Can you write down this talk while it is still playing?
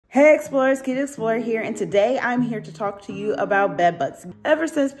Hey Explorers, Kid Explorer here, and today I'm here to talk to you about bed bugs. Ever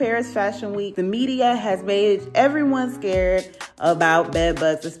since Paris Fashion Week, the media has made everyone scared about bed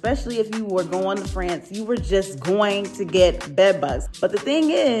bugs, especially if you were going to France, you were just going to get bed bugs. But the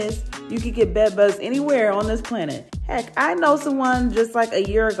thing is, you could get bed bugs anywhere on this planet. Heck, I know someone just like a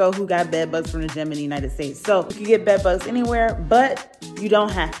year ago who got bed bugs from the gym in the United States. So you can get bed bugs anywhere, but you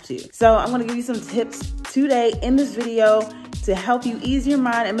don't have to. So I'm gonna give you some tips today in this video to help you ease your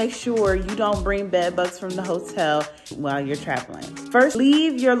mind and make sure you don't bring bed bugs from the hotel while you're traveling. First,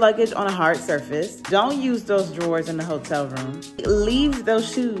 leave your luggage on a hard surface. Don't use those drawers in the hotel room. Leave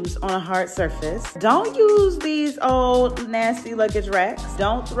those shoes on a hard surface. Don't use these old nasty luggage racks.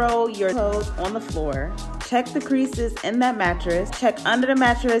 Don't throw your clothes on the floor. Check the creases in that mattress. Check under the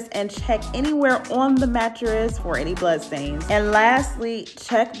mattress and check anywhere on the mattress for any blood stains. And lastly,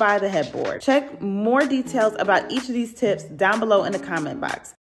 check by the headboard. Check more details about each of these tips down below in the comment box.